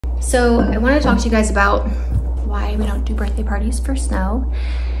So I want to talk to you guys about why we don't do birthday parties for Snow.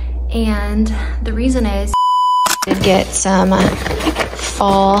 And the reason is I did get some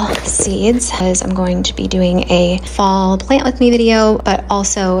fall seeds because I'm going to be doing a fall plant with me video, but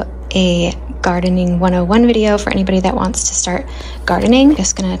also a gardening 101 video for anybody that wants to start gardening.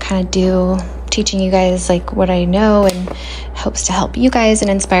 Just gonna kind of teaching you guys like what I know and hopes to help you guys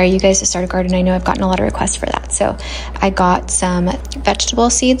and inspire you guys to start a garden. I know I've gotten a lot of requests for that. So I got some vegetable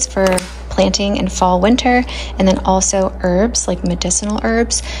seeds for planting in fall, winter, and then also herbs, like medicinal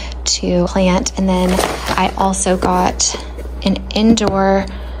herbs to plant. And then I also got an indoor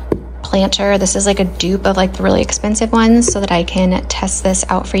planter. This is like a dupe of like the really expensive ones so that I can test this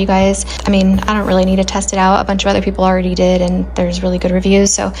out for you guys. I mean, I don't really need to test it out. A bunch of other people already did and there's really good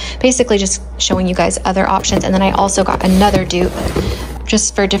reviews. So basically just showing you guys other options. And then I also got another dupe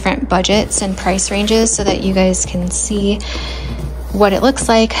just for different budgets and price ranges so that you guys can see what it looks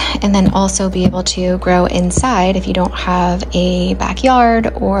like and then also be able to grow inside if you don't have a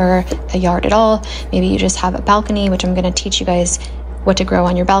backyard or a yard at all. Maybe you just have a balcony, which I'm going to teach you guys what to grow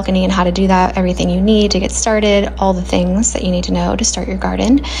on your balcony and how to do that, everything you need to get started, all the things that you need to know to start your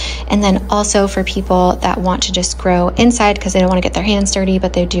garden. And then also for people that want to just grow inside because they don't want to get their hands dirty,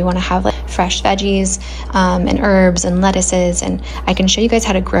 but they do want to have like fresh veggies and herbs and lettuces. And I can show you guys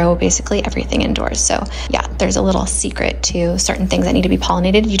how to grow basically everything indoors. So yeah, there's a little secret to certain things that need to be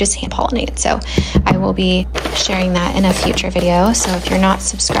pollinated. You just hand pollinate. So I will be sharing that in a future video. So if you're not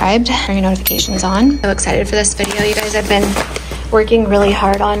subscribed, turn your notifications on. So excited for this video, you guys. I've been working really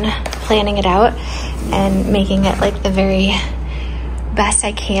hard on planning it out and making it like the very best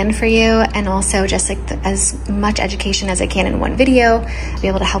I can for you, and also just like as much education as I can in one video, be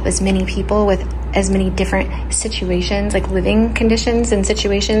able to help as many people with as many different situations, like living conditions and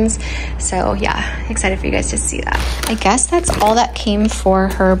situations. So yeah, excited for you guys to see that. I guess that's all that came for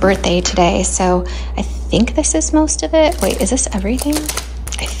her birthday today. So I think this is most of it. Wait, is this everything?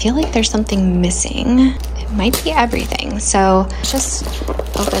 I feel like there's something missing. Might be everything. So let's just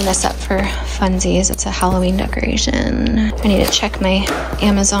open this up for funsies. It's a Halloween decoration. I need to check my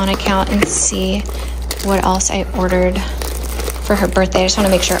Amazon account and see what else I ordered for her birthday. I just want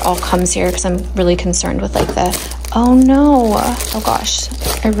to make sure it all comes here because I'm really concerned with like oh no, oh gosh,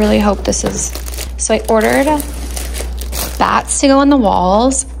 I really hope this is. So I ordered bats to go on the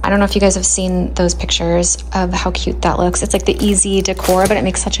walls. I don't know if you guys have seen those pictures of how cute that looks. It's like the easy decor, but it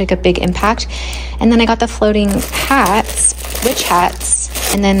makes such like a big impact. And then I got the floating hats, witch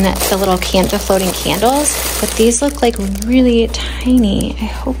hats, and then the floating candles. But these look like really tiny. I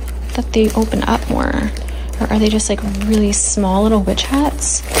hope that they open up more. Or are they just like really small little witch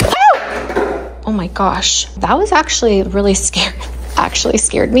hats? Oh my gosh, that was actually really scary. Actually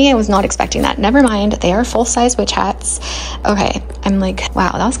scared me. I was not expecting that. Never mind, they are full-size witch hats. Okay, I'm like,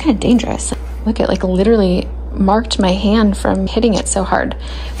 wow, that was kind of dangerous. Look, it like literally marked my hand from hitting it so hard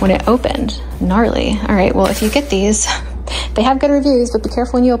when it opened. Gnarly. All right, well, if you get these, they have good reviews, but be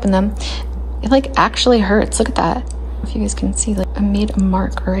careful when you open them. It like actually hurts. Look at that. If you guys can see, like I made a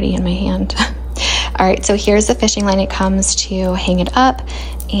mark already in my hand. All right, so here's the fishing line. It comes to hang it up,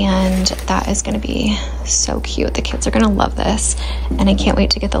 and that is gonna be so cute. The kids are gonna love this, and I can't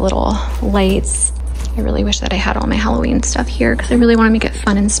wait to get the little lights. I really wish that I had all my Halloween stuff here because I really want to make it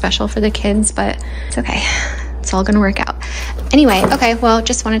fun and special for the kids, but it's okay. It's all gonna work out. Anyway, okay, well,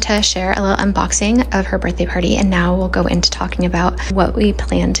 just wanted to share a little unboxing of her birthday party, and now we'll go into talking about what we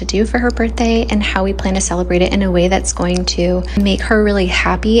plan to do for her birthday and how we plan to celebrate it in a way that's going to make her really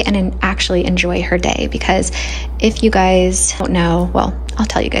happy and actually enjoy her day. Because if you guys don't know, well, I'll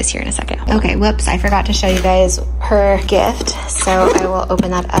tell you guys here in a second. Okay, whoops, I forgot to show you guys her gift, so I will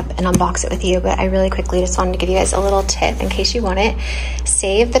open that up and unbox it with you, but I really quickly just wanted to give you guys a little tip in case you want it.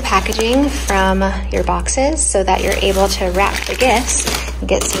 Save the packaging from your boxes so that you're able to wrap the gifts and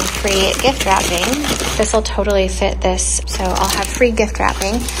get some free gift wrapping. This will totally fit this, so I'll have free gift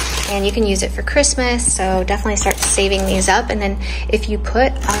wrapping and you can use it for Christmas, so definitely start saving these up. And then if you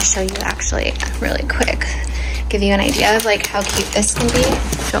I'll show you actually really quick, give you an idea of like how cute this can be.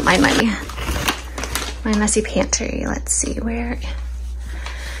 Don't mind my messy pantry. Let's see, where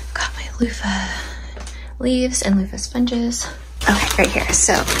got my loofah leaves and loofah sponges. Okay, right here.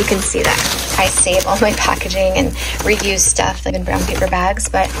 So you can see that I save all my packaging and reuse stuff like in brown paper bags,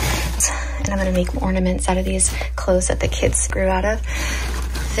 and I'm gonna make ornaments out of these clothes that the kids grew out of.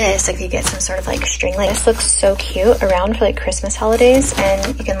 This, like you get some sort of like string, like this looks so cute around for like Christmas holidays,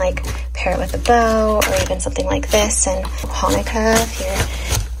 and you can like pair it with a bow or even something like this. And Hanukkah, if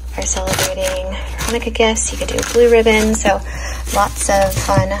you are celebrating Hanukkah gifts. You could do a blue ribbon, so lots of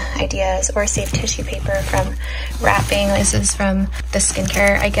fun ideas. Or save tissue paper from wrapping. This is from the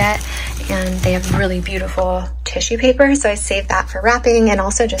skincare I get, and they have really beautiful tissue paper, so I save that for wrapping and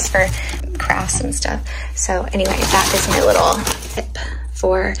also just for crafts and stuff. So anyway, that is my little tip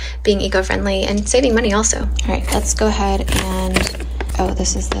for being eco-friendly and saving money also. All right, let's go ahead and, oh,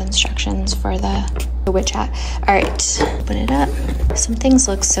 this is the instructions for the witch hat. All right, open it up. Some things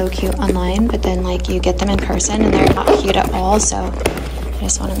look so cute online, but then like you get them in person and they're not cute at all. So I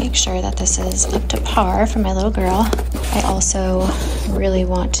just want to make sure that this is up to par for my little girl. I also really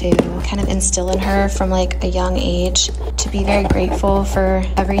want to kind of instill in her from like a young age to be very grateful for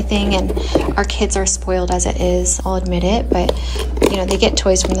everything. And our kids are spoiled as it is, I'll admit it, but you know, they get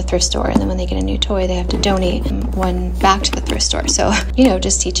toys from the thrift store, and then when they get a new toy, they have to donate one back to the thrift store. So, you know,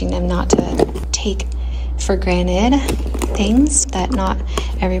 just teaching them not to take for granted things that not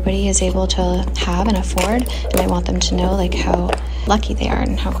everybody is able to have and afford. And I want them to know like how lucky they are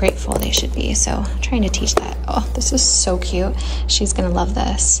and how grateful they should be. So I'm trying to teach that. Oh, this is so cute. She's gonna love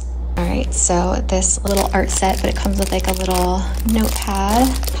this. All right, so this little art set, but it comes with like a little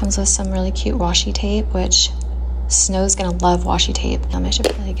notepad. Comes with some really cute washi tape, which Snow's gonna love washi tape. I should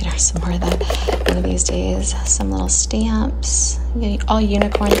probably get her some more of that one of these days. Some little stamps, all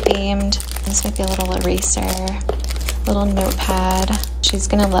unicorn themed. This might be a little eraser, little notepad. She's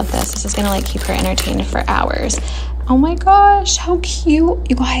gonna love this. This is gonna like keep her entertained for hours. Oh my gosh, how cute.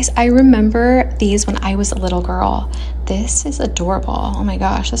 You guys, I remember these when I was a little girl. This is adorable. Oh my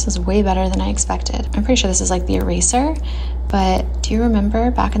gosh, this is way better than I expected. I'm pretty sure this is like the eraser, but do you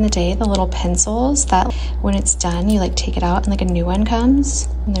remember back in the day, the little pencils that when it's done, you like take it out and like a new one comes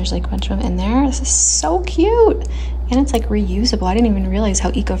and there's like a bunch of them in there? This is so cute. And it's like reusable. I didn't even realize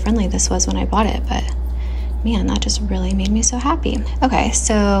how eco-friendly this was when I bought it, but man, that just really made me so happy. Okay,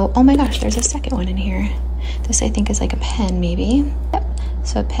 so, oh my gosh, there's a second one in here. This I think is like a pen maybe. Yep,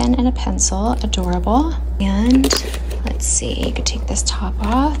 so a pen and a pencil, adorable. And let's see, you could take this top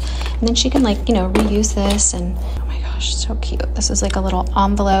off and then she can like, you know, reuse this. And oh my gosh, so cute. This is like a little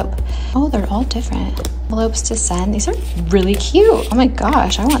envelope. Oh, they're all different. Envelopes to send. These are really cute. Oh my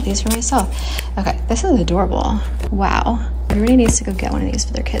gosh, I want these for myself. Okay, this is adorable. Wow, everybody needs to go get one of these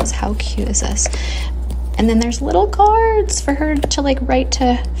for their kids. How cute is this? And then there's little cards for her to like write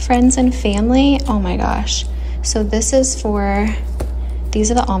to friends and family. Oh my gosh. So this is for,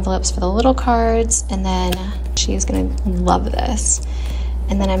 these are the envelopes for the little cards, and then she's gonna love this.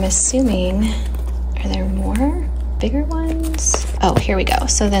 And then I'm assuming, are there more bigger ones? Oh, here we go.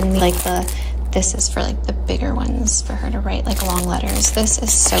 So then like this is for like the bigger ones for her to write like long letters. This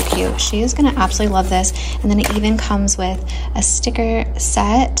is so cute. She is gonna absolutely love this. And then it even comes with a sticker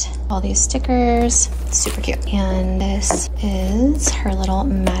set, all these stickers, super cute. And this is her little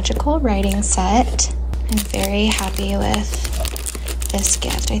magical writing set. I'm very happy with this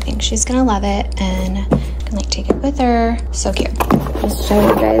gift. I think she's gonna love it and can like take it with her. So cute. Just showing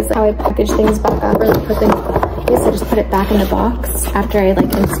you guys how I package things back up, or like put things back. So just put it back in the box after I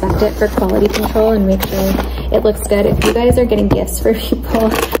like inspect it for quality control and make sure it looks good. If you guys are getting gifts for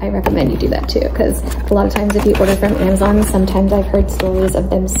people, I recommend you do that too, because a lot of times if you order from Amazon, sometimes I've heard stories of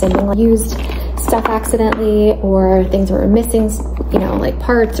them sending like used stuff accidentally, or things that were missing, you know, like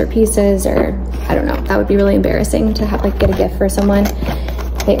parts or pieces, or I don't know. That would be really embarrassing to have like get a gift for someone.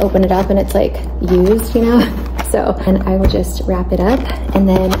 They open it up and it's like used, you know? So, and I will just wrap it up. And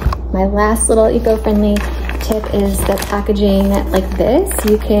then my last little eco-friendly tip is the packaging like this.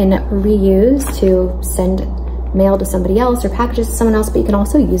 You can reuse to send mail to somebody else or packages to someone else, but you can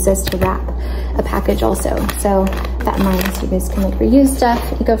also use this to wrap a package also. So that in mind, so you guys can like reuse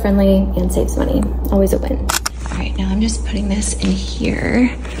stuff, eco-friendly, and saves money. Always a win. All right, now I'm just putting this in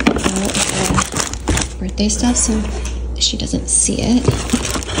here. The birthday stuff so she doesn't see it.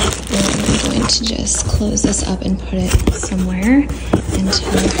 And I'm going to just close this up and put it somewhere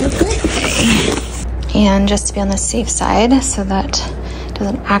until her birthday. And just to be on the safe side so that it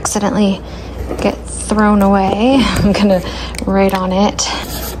doesn't accidentally get thrown away, I'm gonna write on it.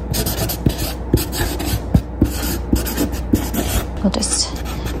 We'll just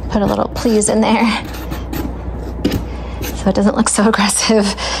put a little please in there so it doesn't look so aggressive.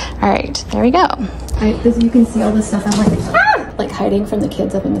 All right, there we go. All right, you can see all the stuff I'm like hiding from the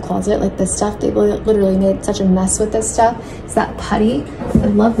kids up in the closet. Like this stuff, they literally made such a mess with this stuff. It's that putty. I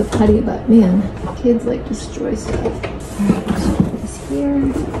love the putty, but man, kids like destroy stuff. All right, put this here.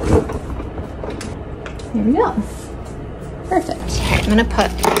 There we go. Perfect. All right, I'm gonna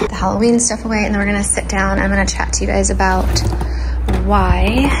put the Halloween stuff away, and then we're gonna sit down. I'm gonna chat to you guys about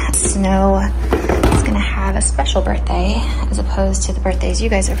why Snow is gonna have a special birthday as opposed to the birthdays you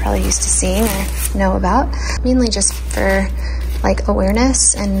guys are probably used to seeing or know about. Mainly just for like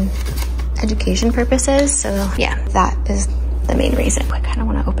awareness and education purposes. So yeah, that is the main reason. I kind of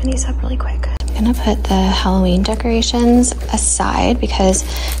want to open these up really quick. I'm gonna put the Halloween decorations aside because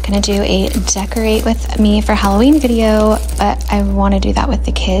I'm gonna do a decorate with me for Halloween video, but I want to do that with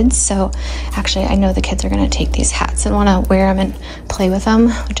the kids. So actually I know the kids are gonna take these hats and want to wear them and play with them,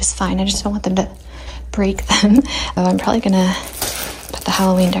 which is fine. I just don't want them to break them. So I'm probably gonna put the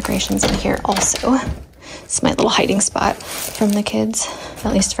Halloween decorations in here also. It's my little hiding spot from the kids,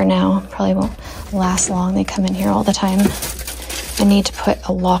 at least for now. Probably won't last long. They come in here all the time. I need to put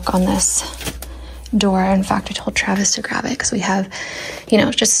a lock on this door. In fact, I told Travis to grab it because we have, you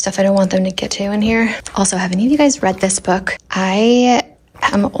know, just stuff I don't want them to get to in here. Also, have any of you guys read this book? I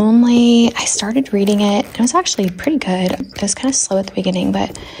started reading it. It was actually pretty good. It was kind of slow at the beginning,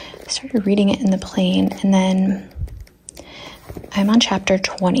 but I started reading it in the plane, and then I'm on chapter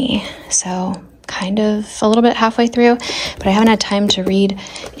 20. So kind of a little bit halfway through, but I haven't had time to read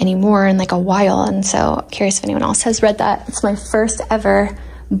anymore in like a while. And so curious if anyone else has read that. It's my first ever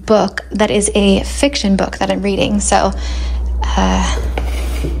book that is a fiction book that I'm reading. So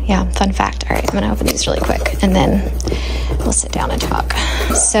yeah, fun fact. All right, I'm gonna open these really quick and then we'll sit down and talk.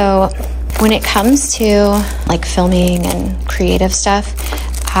 So when it comes to like filming and creative stuff,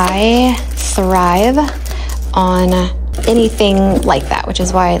 I thrive on anything like that, which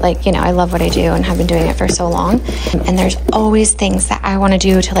is why, like, you know, I love what I do and have been doing it for so long. And there's always things that I want to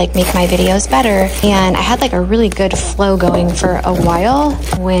do to like make my videos better. And I had like a really good flow going for a while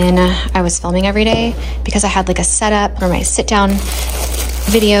when I was filming every day, because I had like a setup for my sit down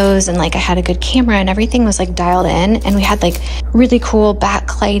videos, and like I had a good camera and everything was like dialed in, and we had like really cool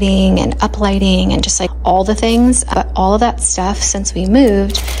backlighting and uplighting and just like all the things. But all of that stuff since we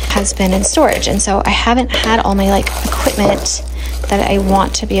moved has been in storage, and so I haven't had all my like equipment that I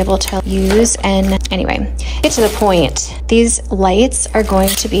want to be able to use. And anyway, get to the point. These lights are going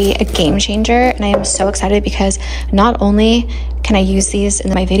to be a game changer, and I am so excited because not only can I use these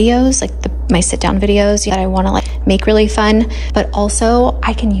in my videos, like my sit down videos that I want to like make really fun, but also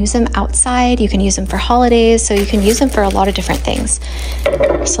I can use them outside. You can use them for holidays, so you can use them for a lot of different things.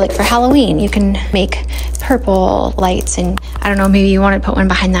 So like for Halloween, you can make purple lights, and I don't know, maybe you want to put one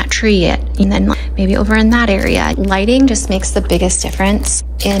behind that tree and then maybe over in that area. Lighting just makes the biggest difference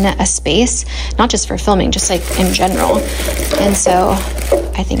in a space, not just for filming, just like in general. And so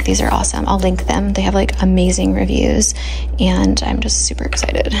I think these are awesome. I'll link them. They have like amazing reviews, and I'm just super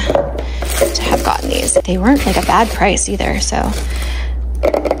excited to have gotten these. They weren't like a bad price either, so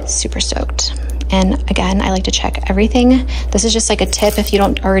super stoked. And again, I like to check everything. This is just like a tip if you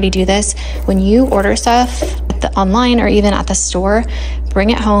don't already do this. When you order stuff online or even at the store, bring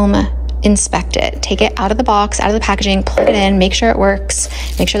it home, inspect it, take it out of the box, out of the packaging, plug it in, make sure it works,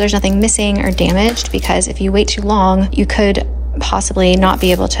 make sure there's nothing missing or damaged, because if you wait too long, you could possibly not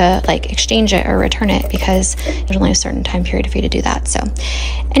be able to like exchange it or return it, because there's only a certain time period for you to do that. So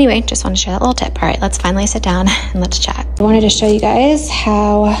anyway, just want to share that little tip. All right, let's finally sit down and let's chat. I wanted to show you guys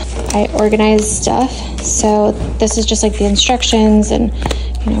how I organize stuff. So this is just like the instructions and,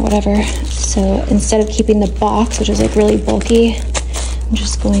 you know, whatever. So instead of keeping the box, which is like really bulky, I'm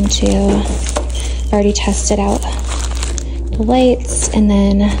just going to, I've already tested out the lights, and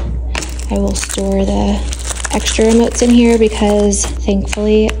then I will store the extra remotes in here because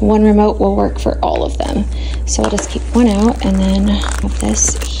thankfully one remote will work for all of them. So I'll just keep one out and then have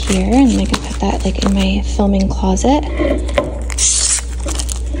this here, and I can put that like in my filming closet.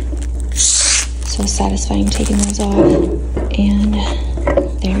 So satisfying taking those off, and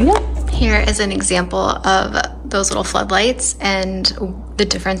there we go. Here is an example of those little floodlights and the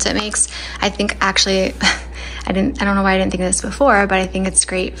difference it makes. I think actually, I don't know why I didn't think of this before, but I think it's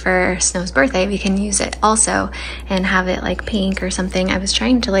great for Snow's birthday. We can use it also and have it like pink or something. I was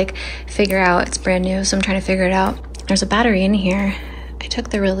trying to like figure out, it's brand new, so I'm trying to figure it out. There's a battery in here. I took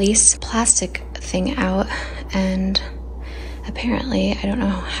the release plastic thing out, and apparently I don't know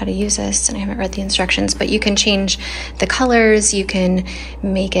how to use this, and I haven't read the instructions, but you can change the colors. You can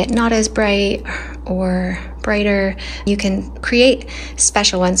make it not as bright or brighter. You can create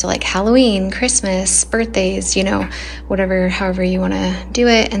special ones, so like Halloween, Christmas, birthdays, you know, whatever, however you want to do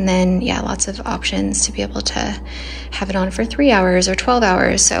it. And then yeah, lots of options to be able to have it on for 3 hours or 12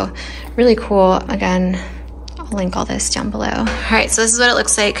 hours. So really cool. Again, I'll link all this down below. All right, so this is what it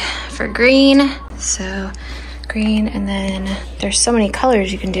looks like for green. So green, and then there's so many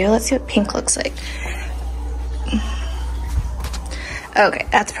colors you can do. Let's see what pink looks like. Okay,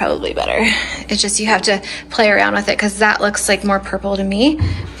 that's probably better. It's just you have to play around with it because that looks like more purple to me,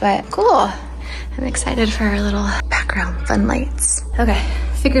 but cool. I'm excited for our little background fun lights. Okay,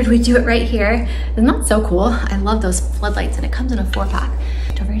 figured we'd do it right here. Isn't that so cool? I love those floodlights, and it comes in a 4-pack.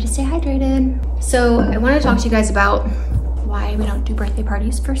 Don't forget to stay hydrated. So I want to talk to you guys about why we don't do birthday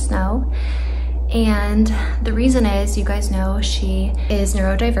parties for Snow. And the reason is, you guys know she is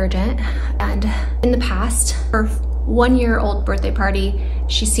neurodivergent, and in the past, her 1-year-old birthday party,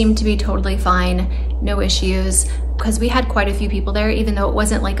 she seemed to be totally fine, no issues, because we had quite a few people there, even though it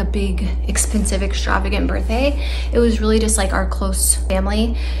wasn't like a big, expensive, extravagant birthday. It was really just like our close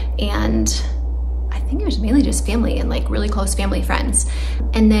family, and I think it was mainly just family and like really close family friends.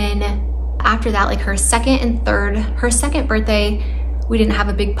 And then after that, like her second birthday, we didn't have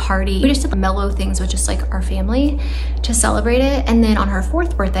a big party. We just did mellow things with just like our family to celebrate it. And then on her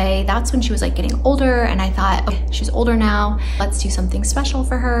 4th birthday, that's when she was like getting older, and I thought, okay, she's older now, let's do something special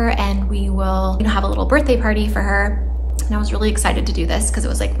for her, and we will, you know, have a little birthday party for her. And I was really excited to do this because it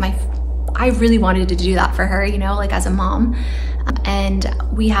was like I really wanted to do that for her, you know, like as a mom. And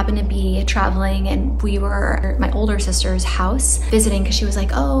we happened to be traveling, and we were at my older sister's house visiting, because she was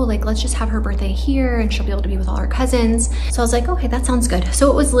like, oh, like let's just have her birthday here and she'll be able to be with all her cousins. So I was like, okay, that sounds good.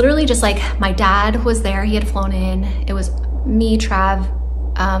 So it was literally just like my dad was there, he had flown in. It was me, Trav,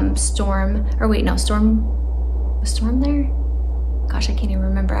 Storm, or wait, no, Storm, was Storm there? Gosh, I can't even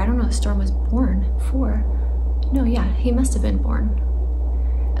remember. I don't know if Storm was born. No, yeah, he must have been born.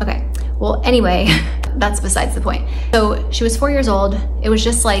 Okay, well, anyway, that's besides the point. So she was 4 years old. It was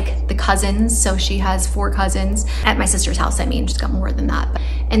just like the cousins. So she has 4 cousins at my sister's house. I mean, she's got more than that.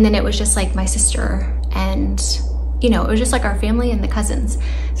 And then it was just like my sister, and you know, it was just like our family and the cousins.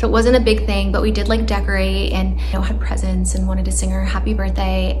 So it wasn't a big thing, but we did like decorate and, you know, had presents and wanted to sing her happy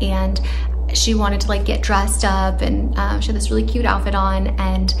birthday. And she wanted to like get dressed up, and she had this really cute outfit on.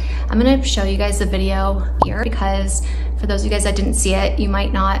 And I'm gonna show you guys the video here, because for those of you guys that didn't see it, you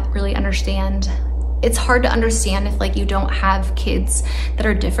might not really understand. It's hard to understand if like you don't have kids that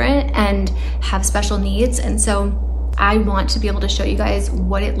are different and have special needs. And so I want to be able to show you guys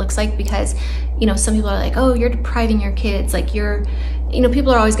what it looks like, because, you know, some people are like, oh, you're depriving your kids. Like you know,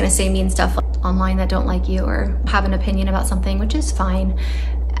 people are always gonna say mean stuff online that don't like you or have an opinion about something, which is fine.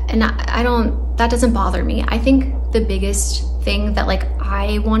 And that doesn't bother me. I think the biggest thing that like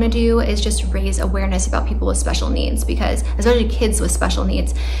I want to do is just raise awareness about people with special needs, because especially kids with special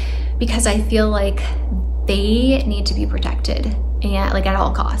needs, because I feel like they need to be protected, and like at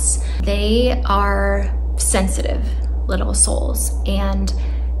all costs. They are sensitive little souls, and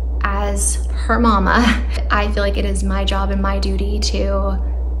as her mama, I feel like it is my job and my duty to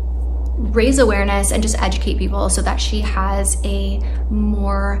raise awareness and just educate people so that she has a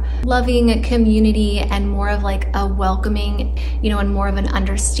more loving community and more of like a welcoming, you know, and more of an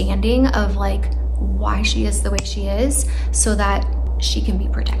understanding of like why she is the way she is, so that she can be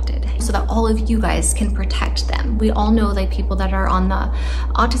protected, so that all of you guys can protect them. We all know like people that are on the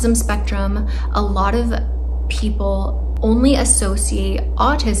autism spectrum, a lot of people only associate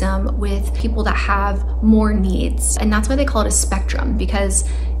autism with people that have more needs. And that's why they call it a spectrum, because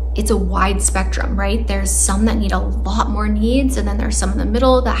it's a wide spectrum, right? There's some that need a lot more needs, and then there's some in the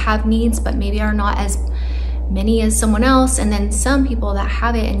middle that have needs but maybe are not as many as someone else, and then some people that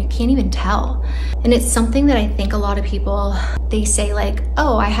have it and you can't even tell. And it's something that I think a lot of people, they say like,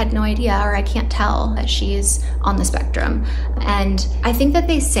 oh, I had no idea, or I can't tell that she's on the spectrum. And I think that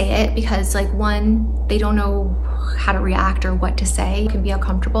they say it because like, one, they don't know how to react or what to say. It can be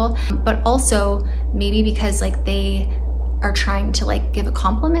uncomfortable, but also maybe because like they are trying to like give a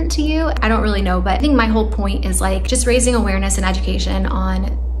compliment to you. I don't really know, but I think my whole point is like just raising awareness and education on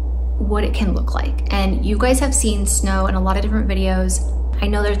what it can look like. And you guys have seen Snow in a lot of different videos. I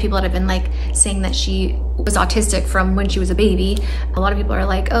know there's people that have been like saying that she was autistic from when she was a baby. A lot of people are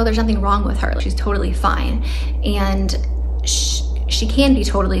like, oh, there's nothing wrong with her, she's totally fine. And she can be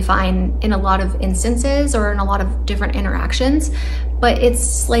totally fine in a lot of instances or in a lot of different interactions, but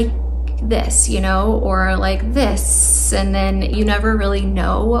it's like this, you know, or like this, and then you never really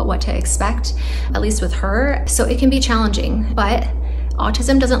know what to expect, at least with her. So it can be challenging, but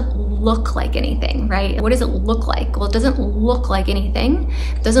autism doesn't look like anything, right? What does it look like? Well, it doesn't look like anything.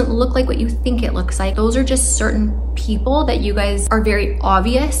 It doesn't look like what you think it looks like. Those are just certain people that you guys are very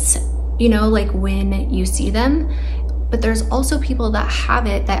obvious, you know, like when you see them. But there's also people that have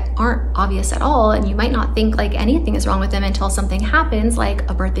it that aren't obvious at all, and you might not think like anything is wrong with them until something happens, like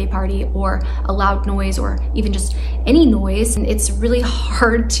a birthday party or a loud noise or even just any noise. And it's really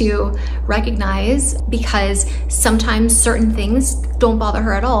hard to recognize, because sometimes certain things don't bother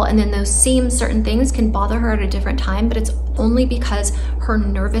her at all, and then those same certain things can bother her at a different time, but it's only because her her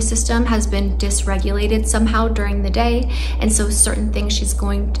nervous system has been dysregulated somehow during the day. And so certain things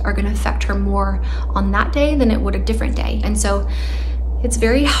are gonna affect her more on that day than it would a different day. And so it's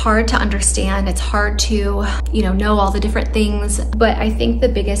very hard to understand. It's hard to, know all the different things. But I think the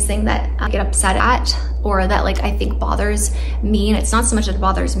biggest thing that I get upset at, or that like I think bothers me, and it's not so much that it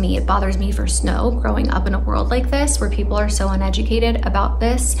bothers me for Snow growing up in a world like this where people are so uneducated about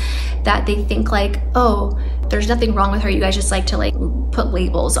this, that they think like, oh, there's nothing wrong with her. You guys just like to like put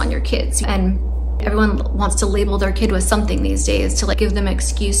labels on your kids. And everyone wants to label their kid with something these days to like give them an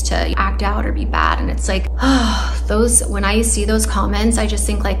excuse to act out or be bad. And it's like, when I see those comments, I just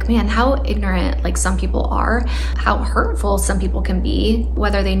think like, man, how ignorant like some people are, how hurtful some people can be,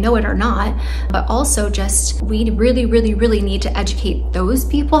 whether they know it or not. But also just, we really, really, really need to educate those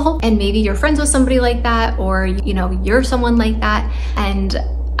people. And maybe you're friends with somebody like that, or you're someone like that. And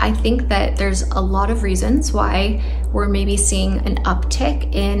I think that there's a lot of reasons why we're maybe seeing an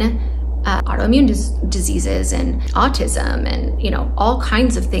uptick in autoimmune diseases and autism and all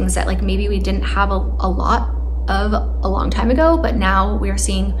kinds of things that like maybe we didn't have a lot of a long time ago, but now we are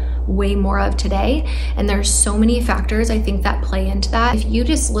seeing way more of today. And there's so many factors I think that play into that. If you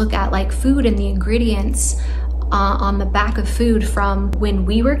just look at like food and the ingredients on the back of food from when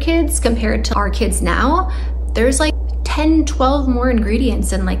we were kids compared to our kids now, there's like 10, 12 more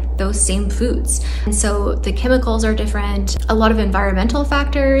ingredients in like those same foods. And so the chemicals are different, a lot of environmental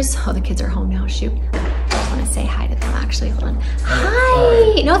factors. Oh, the kids are home now, shoot. I just wanna say hi to them actually, hold on.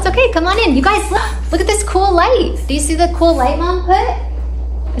 Hi, no, it's okay, come on in. You guys, look at this cool light. Do you see the cool light Mom put?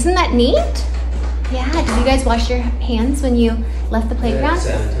 Isn't that neat? Yeah, did you guys wash your hands when you left the playground?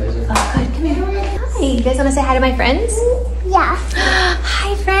 Oh, good, come here. Hi, you guys wanna say hi to my friends? Yeah.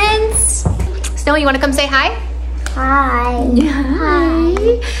 Hi, friends. Snow, you wanna come say hi? Hi.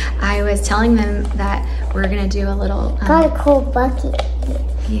 Hi. I was telling them that we're gonna do a little got a cool bucket.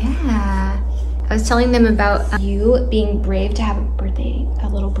 Yeah. I was telling them about you being brave to have a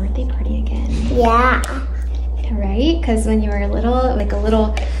little birthday party again. Yeah. Right? Because when you were little,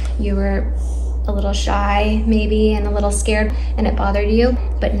 you were a little shy maybe and a little scared and it bothered you.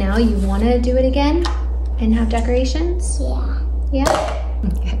 But now you wanna do it again and have decorations? Yeah. Yeah?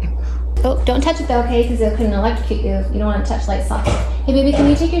 Okay. Oh, don't touch it though, okay? Because it could electrocute you. You don't want to touch light sockets. Hey baby, can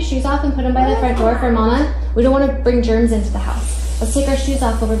you take your shoes off and put them by the front door for Mama? We don't want to bring germs into the house. Let's take our shoes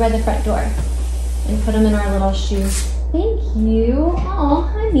off over by the front door and put them in our little shoes. Thank you. Oh,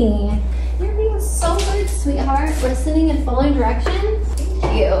 honey. You're being so good, sweetheart. Listening and following directions.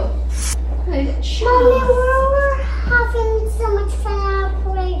 Thank you. Good job. Mommy, we're having so much fun on our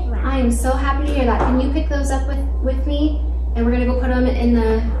playground. I am so happy to hear that. Can you pick those up with me? And we're going to go put them in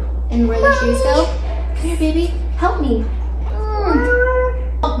where the shoes go. Come here, baby. Help me.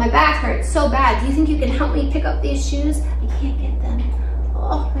 Oh, my back hurts so bad. Do you think you can help me pick up these shoes? I can't get them.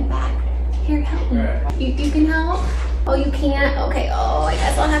 Oh, my back. Here, help me. You can help? Oh, you can't? Okay. Oh, I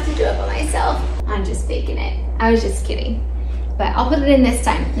guess I'll have to do it by myself. I'm just faking it. I was just kidding. But I'll put it in this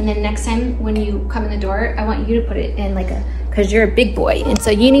time. And then next time when you come in the door, I want you to put it in like because you're a big boy. And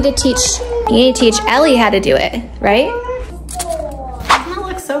so you need to teach Ellie how to do it, right?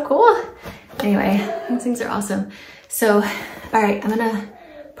 So cool. Anyway, these things are awesome. So, all right, I'm gonna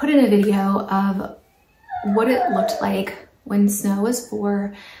put in a video of what it looked like when Snow was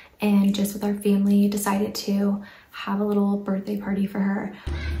 4 and just with our family decided to have a little birthday party for her.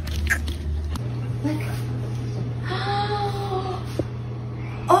 Look.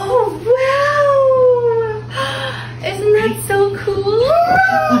 Oh, wow. Isn't that so cool?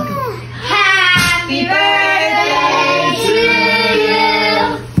 Happy birthday to you.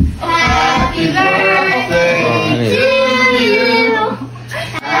 Happy birthday to you.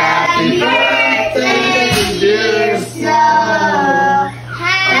 Happy birthday, dear Snow.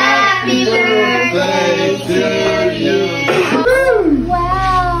 Happy birthday to you.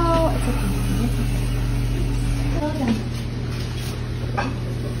 Wow.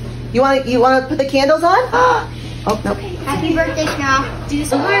 You want to put the candles on? Oh, no. Happy birthday, Snow. Do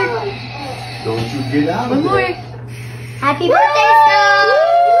some more. Don't you get out One of more. there. Happy birthday, Snow.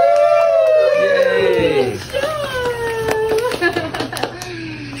 Yay.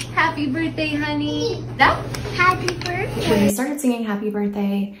 Happy birthday, honey. That? Happy birthday. When we started singing happy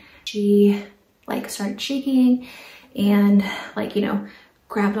birthday, she like started shaking and like, you know,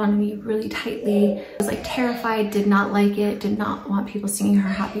 grabbed onto me really tightly. I was like terrified, did not like it, did not want people singing her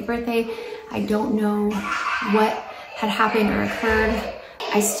happy birthday. I don't know what had happened or occurred.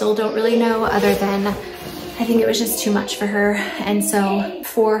 I still don't really know, other than I think it was just too much for her. And so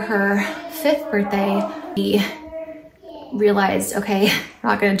for her 5th birthday, we realized, okay, we're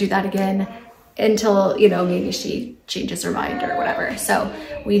not gonna do that again. until, you know, maybe she changes her mind or whatever. So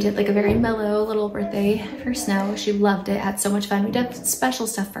we did like a very mellow little birthday for Snow. She loved it, had so much fun. We did special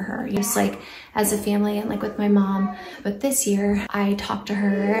stuff for her, just like as a family and like with my mom. But this year I talked to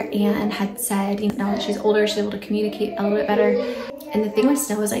her and had said, you know, now that she's older, she's able to communicate a little bit better. And the thing with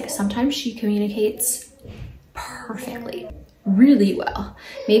Snow is like, sometimes she communicates perfectly, really well,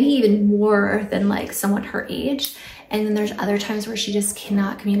 maybe even more than like someone her age. And then there's other times where she just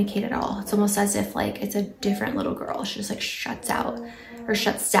cannot communicate at all. It's almost as if like it's a different little girl. She just like shuts out or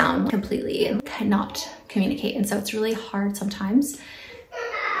shuts down completely and cannot communicate. And so it's really hard sometimes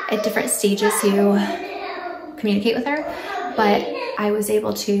at different stages to communicate with her. But I was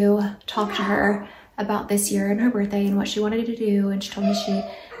able to talk to her about this year and her birthday and what she wanted to do. And she told me she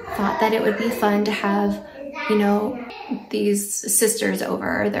thought that it would be fun to have, you know, these sisters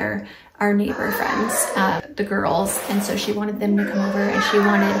over. They're our neighbor friends, the girls. And so she wanted them to come over, and she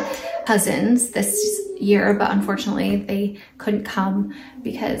wanted cousins this year, but unfortunately they couldn't come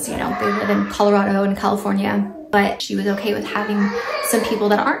because, you know, they live in Colorado and California. But she was okay with having some people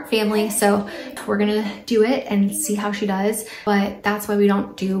that aren't family. So we're gonna do it and see how she does. But that's why we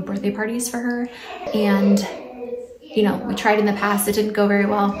don't do birthday parties for her. And, you know, we tried in the past, it didn't go very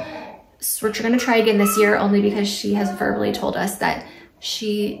well. So we're gonna try again this year, only because she has verbally told us that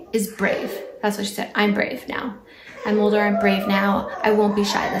she is brave. That's what she said. I'm brave now. I'm older, I'm brave now. I won't be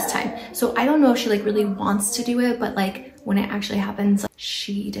shy this time. So I don't know if she like really wants to do it, but like when it actually happens, like,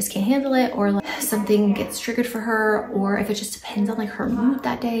 she just can't handle it, or like something gets triggered for her, or if it just depends on like her mood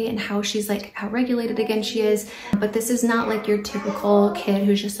that day and how she's like, how regulated again she is. But this is not like your typical kid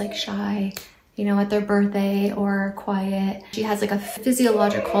who's just like shy, you know, at their birthday or quiet. She has like a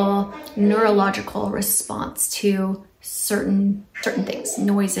physiological, neurological response to certain things,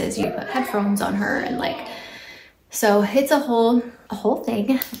 noises. You put headphones on her and like, so it's a whole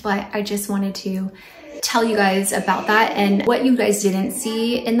thing. But I just wanted to tell you guys about that. And what you guys didn't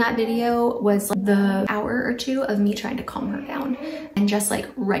see in that video was like the hour or two of me trying to calm her down and just like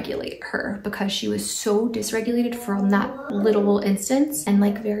regulate her, because she was so dysregulated from that little instance and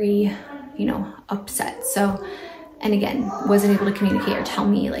like very, you know, upset. So, and again, wasn't able to communicate or tell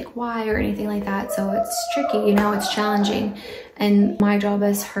me like why or anything like that. So it's tricky, you know, it's challenging. And my job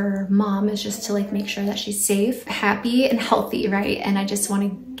as her mom is just to like make sure that she's safe, happy, and healthy, right? And I just want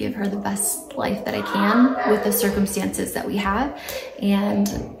to give her the best life that I can with the circumstances that we have. And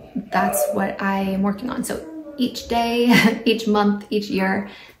that's what I am working on. So each day, each month, each year,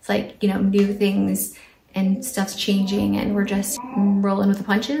 it's like, you know, new things and stuff's changing, and we're just rolling with the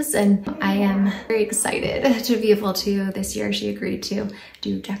punches. And I am very excited to be able to, this year she agreed to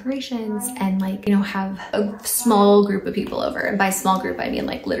do decorations and like, you know, have a small group of people over. And by small group, I mean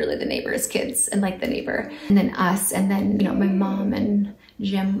like literally the neighbor's kids and like the neighbor, and then us, and then, you know, my mom and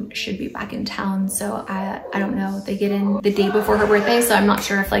Jim should be back in town. So I don't know, they get in the day before her birthday, so I'm not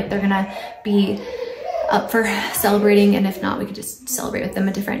sure if like they're gonna be up for celebrating, and if not, we could just celebrate with them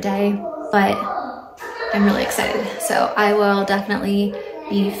a different day. But I'm really excited. So I will definitely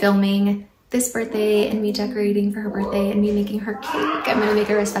be filming this birthday and me decorating for her birthday and me making her cake. I'm gonna make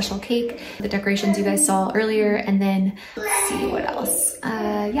her a special cake. The decorations you guys saw earlier, and then let's see what else.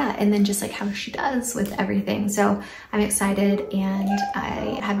 Yeah, and then just like how she does with everything. So I'm excited, and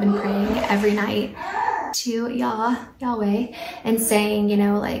I have been praying every night to Yahweh and saying, you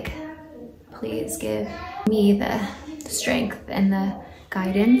know, like, please give me the strength and the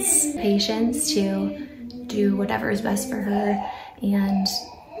guidance, patience to do whatever is best for her. And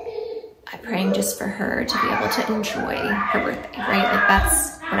I'm praying just for her to be able to enjoy her birthday, right? Like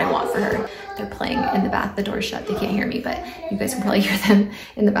that's what I want for her. They're playing in the back, the door's shut, they can't hear me, but you guys can probably hear them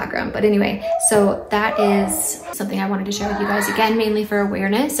in the background. But anyway, so that is something I wanted to share with you guys, again, mainly for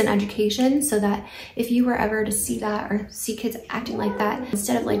awareness and education, so that if you were ever to see that or see kids acting like that,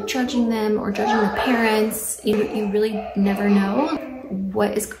 instead of like judging them or judging the parents, you really never know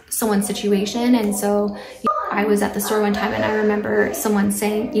what is someone's situation. And so I was at the store one time, and I remember someone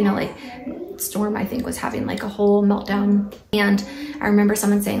saying, you know, like Storm, I think, was having like a whole meltdown, and I remember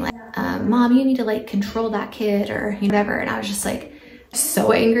someone saying like, Mom, you need to like control that kid or whatever. And I was just like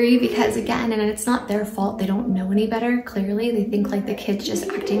so angry, because again, and it's not their fault, they don't know any better. Clearly they think like the kid's just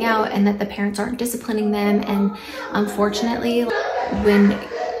acting out and that the parents aren't disciplining them. And unfortunately, when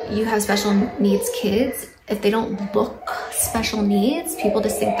you have special needs kids, if they don't look special needs, people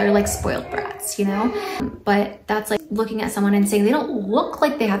just think they're like spoiled brats, you know? But that's like looking at someone and saying they don't look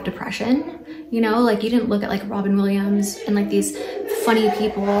like they have depression, you know? Like you didn't look at like Robin Williams and like these funny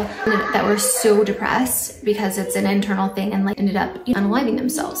people that were so depressed because it's an internal thing and like ended up unaliving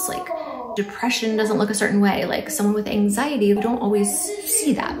themselves. Like depression doesn't look a certain way. Like someone with anxiety, you don't always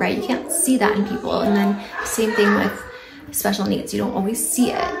see that, right? You can't see that in people. And then same thing with special needs, you don't always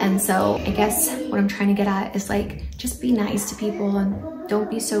see it. And so I guess what I'm trying to get at is like, just be nice to people and don't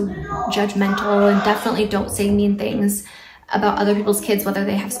be so judgmental, and definitely don't say mean things about other people's kids, whether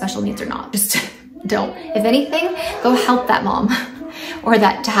they have special needs or not. Just don't. If anything, go help that mom or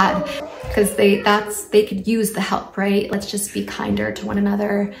that dad, because they could use the help, right? Let's just be kinder to one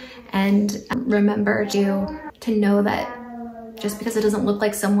another, and remember to know that just because it doesn't look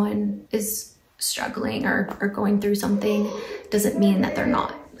like someone is struggling or going through something doesn't mean that they're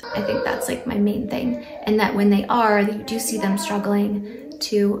not. I think that's like my main thing, and that when they are, that you do see them struggling,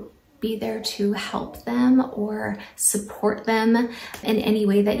 to be there to help them or support them in any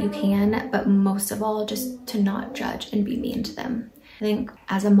way that you can, but most of all, just to not judge and be mean to them. I think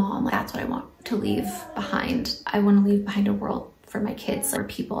as a mom, that's what I want to leave behind. I want to leave behind a world for my kids where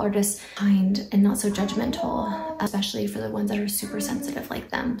people are just kind and not so judgmental, especially for the ones that are super sensitive like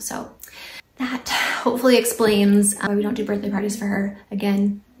them. So that hopefully explains why we don't do birthday parties for her.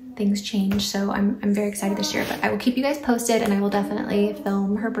 Again, things change, so I'm very excited this year, but I will keep you guys posted, and I will definitely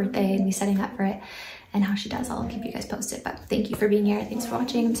film her birthday and be setting up for it, and how she does, I'll keep you guys posted. But thank you for being here. Thanks for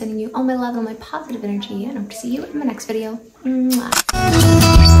watching. I'm sending you all my love and all my positive energy, and I hope to see you in my next video.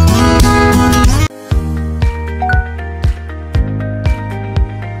 Mwah.